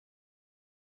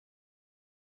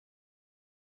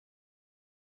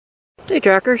Hey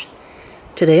trackers,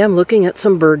 today I'm looking at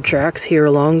some bird tracks here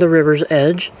along the river's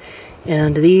edge,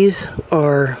 and these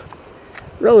are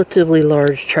relatively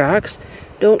large tracks.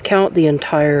 Don't count the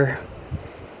entire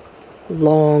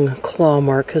long claw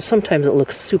mark, because sometimes it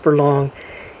looks super long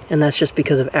and that's just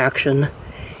because of action.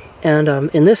 And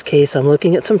in this case I'm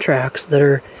looking at some tracks that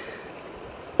are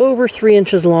over 3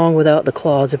 inches long without the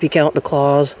claws. If you count the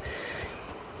claws,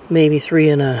 maybe three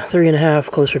and a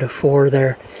half, closer to 4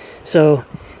 there. So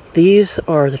these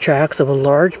are the tracks of a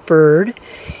large bird,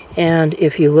 and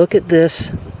if you look at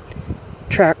this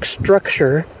track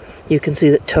structure, you can see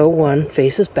that toe 1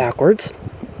 faces backwards,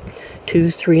 2,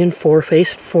 3, and 4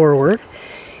 face forward,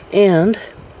 and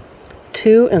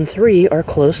 2 and 3 are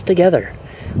close together.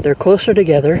 They're closer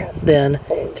together than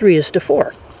 3 is to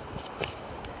 4.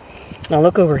 Now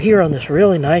look over here on this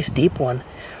really nice deep one.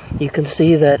 You can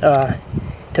see that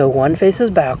toe 1 faces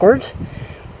backwards,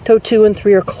 toe 2 and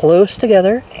 3 are close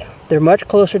together. They're much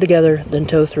closer together than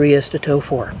toe 3 is to toe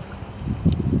 4.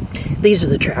 These are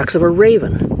the tracks of a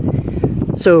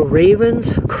raven. So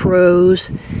ravens,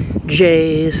 crows,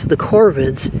 jays, the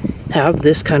corvids have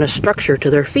this kind of structure to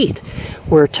their feet,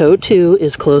 where toe 2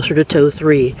 is closer to toe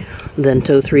 3 than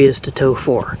toe 3 is to toe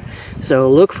 4. So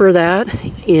look for that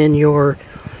in your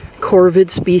corvid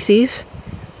species.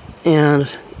 And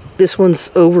this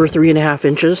one's over 3.5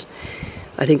 inches.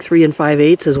 I think 3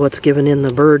 5/8 is what's given in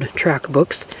the bird track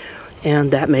books.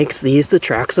 And that makes these the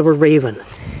tracks of a raven.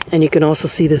 And you can also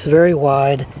see this very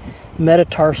wide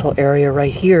metatarsal area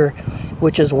right here,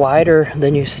 which is wider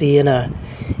than you see in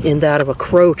that of a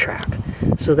crow track.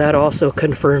 So that also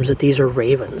confirms that these are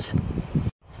ravens.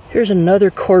 Here's another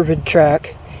corvid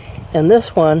track, and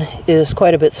this one is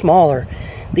quite a bit smaller.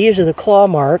 These are the claw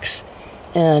marks,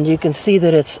 and you can see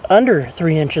that it's under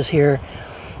 3 inches here.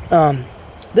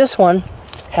 This one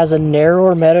has a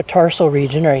narrower metatarsal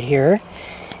region right here,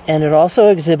 and it also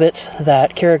exhibits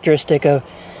that characteristic of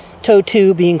toe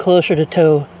 2 being closer to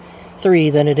toe 3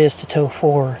 than it is to toe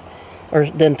 4, or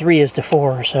than 3 is to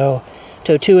 4. So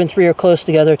toe 2 and 3 are close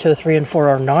together, toe 3 and 4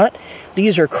 are not.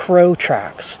 These are crow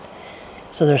tracks.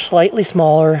 So they're slightly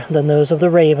smaller than those of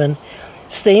the raven.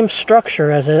 Same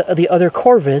structure as the other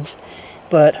corvids,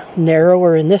 but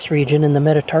narrower in this region, in the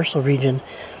metatarsal region,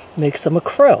 makes them a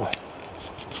crow.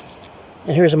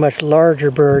 And here's a much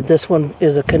larger bird. This one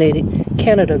is a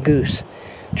Canada goose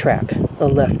track, a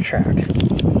left track.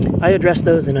 I addressed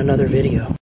those in another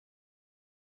video.